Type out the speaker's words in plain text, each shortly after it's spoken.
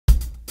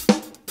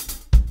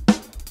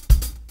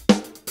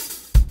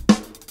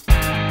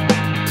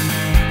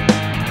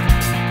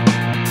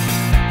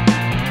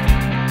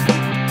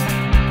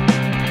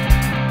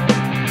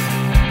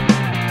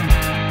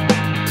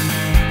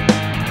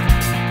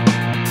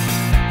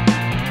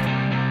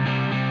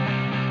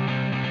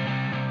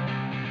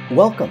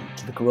Welcome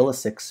to the Gorilla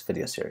 6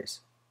 video series.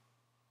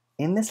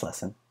 In this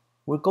lesson,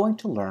 we're going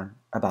to learn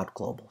about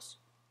globals.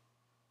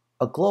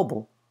 A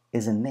global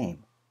is a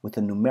name with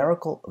a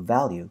numerical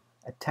value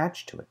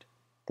attached to it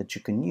that you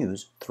can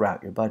use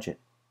throughout your budget.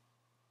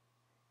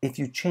 If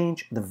you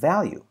change the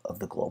value of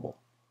the global,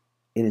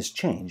 it is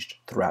changed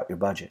throughout your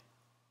budget.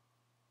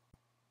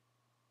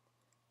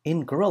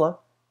 In Gorilla,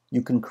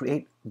 you can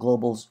create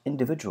globals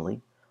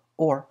individually,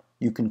 or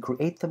you can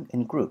create them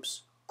in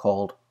groups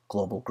called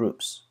global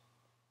groups.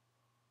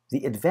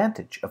 The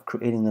advantage of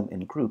creating them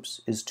in groups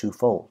is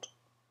twofold.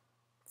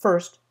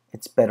 First,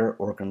 it's better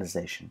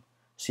organization,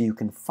 so you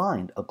can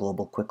find a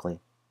global quickly.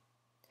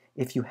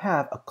 If you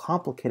have a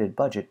complicated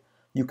budget,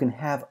 you can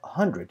have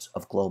hundreds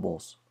of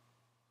globals.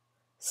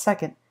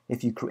 Second,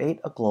 if you create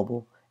a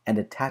global and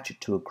attach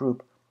it to a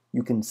group,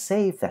 you can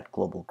save that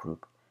global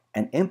group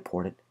and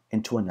import it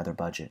into another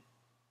budget.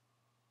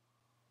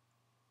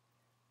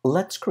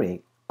 Let's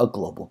create a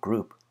global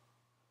group.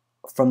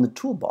 From the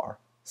toolbar,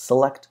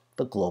 select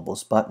the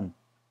Globals button.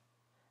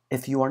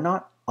 If you are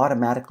not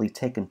automatically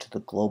taken to the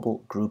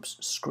Global Groups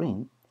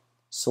screen,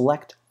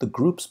 select the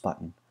Groups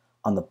button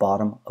on the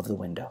bottom of the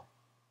window.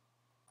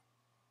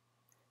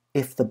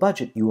 If the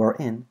budget you are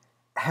in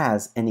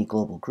has any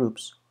global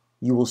groups,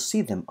 you will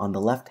see them on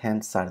the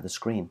left-hand side of the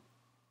screen.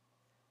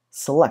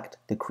 Select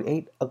the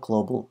Create a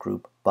Global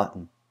Group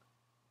button.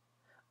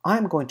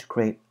 I'm going to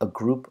create a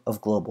group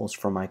of globals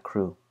for my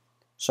crew,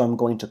 so I'm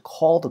going to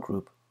call the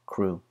group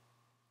Crew.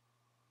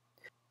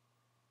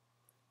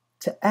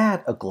 To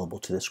add a global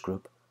to this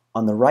group,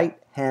 on the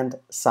right-hand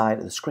side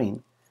of the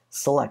screen,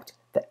 select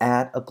the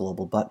Add a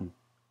Global button.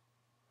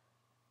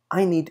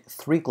 I need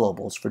 3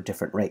 globals for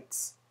different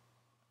rates.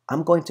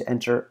 I'm going to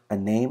enter a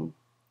name,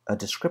 a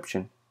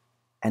description,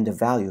 and a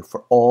value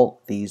for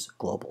all these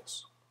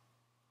globals.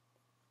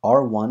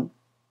 R1,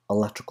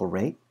 electrical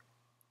rate,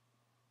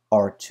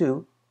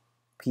 R2,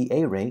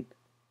 PA rate,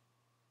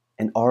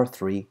 and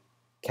R3,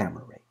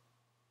 camera rate.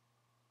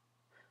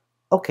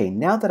 Okay,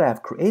 now that I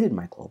have created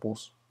my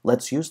globals,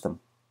 let's use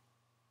them.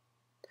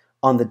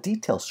 On the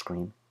Details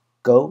screen,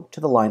 go to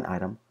the line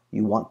item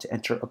you want to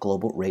enter a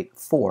global rate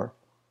for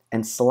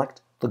and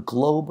select the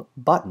Globe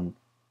button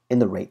in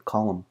the Rate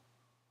column.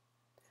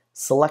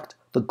 Select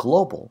the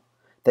global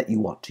that you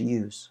want to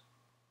use.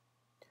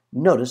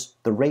 Notice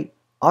the rate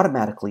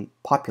automatically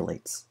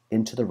populates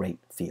into the Rate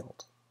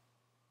field.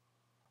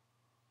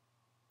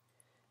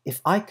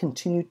 If I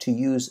continue to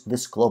use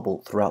this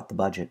global throughout the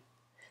budget,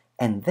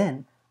 and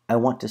then I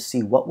want to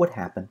see what would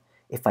happen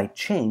if I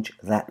change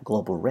that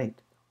global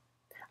rate,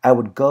 I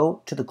would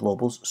go to the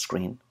Globals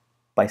screen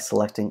by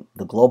selecting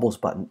the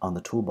Globals button on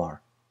the toolbar.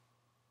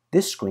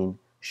 This screen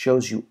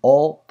shows you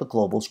all the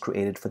globals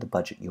created for the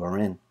budget you are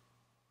in.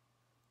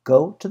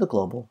 Go to the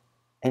global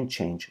and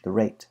change the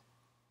rate.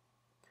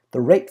 The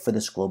rate for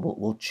this global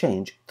will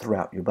change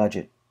throughout your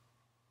budget.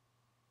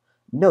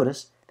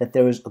 Notice that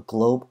there is a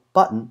Globe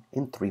button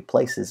in 3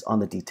 places on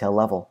the detail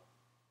level.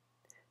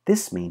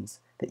 This means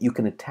that you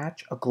can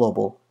attach a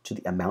global to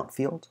the Amount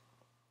field,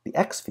 the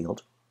X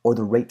field, or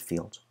the Rate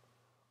field,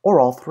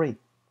 or all 3.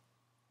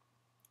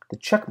 The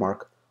check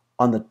mark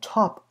on the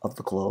top of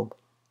the globe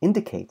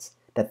indicates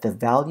that the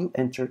value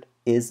entered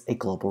is a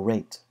global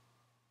rate.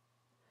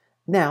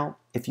 Now,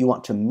 if you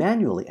want to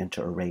manually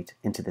enter a rate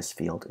into this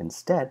field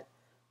instead,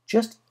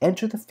 just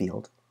enter the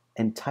field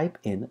and type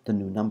in the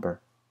new number.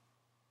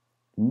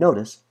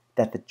 Notice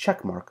that the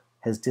check mark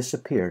has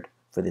disappeared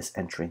for this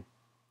entry.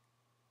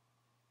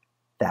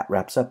 That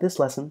wraps up this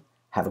lesson.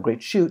 Have a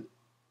great shoot.